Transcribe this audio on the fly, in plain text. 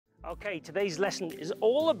Okay, today's lesson is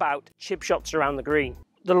all about chip shots around the green.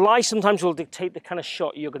 The lie sometimes will dictate the kind of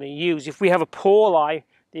shot you're going to use. If we have a poor lie,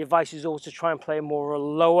 the advice is always to try and play a more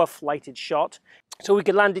lower flighted shot. So we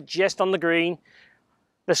could land it just on the green.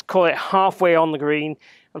 Let's call it halfway on the green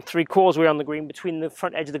and 3/4 way on the green, between the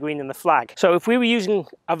front edge of the green and the flag. So if we were using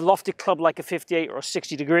a lofted club like a 58 or a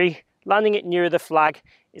 60 degree, landing it near the flag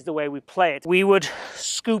is the way we play it. We would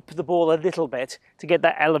scoop the ball a little bit to get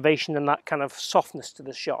that elevation and that kind of softness to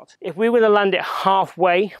the shot. If we were to land it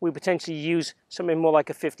halfway, we potentially use something more like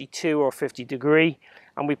a 52 or a 50 degree,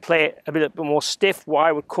 and we play it a bit more stiff, what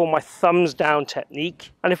I would call my thumbs down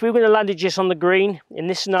technique. And if we were going to land it just on the green, in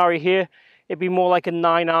this scenario here, it'd be more like a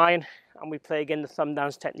 9 iron, and we play again the thumb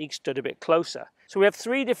downs technique stood a bit closer. So we have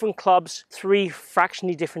 3 different clubs, 3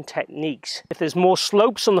 fractionally different techniques. If there's more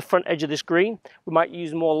slopes on the front edge of this green, we might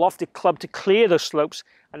use a more lofted club to clear those slopes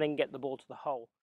and then get the ball to the hole.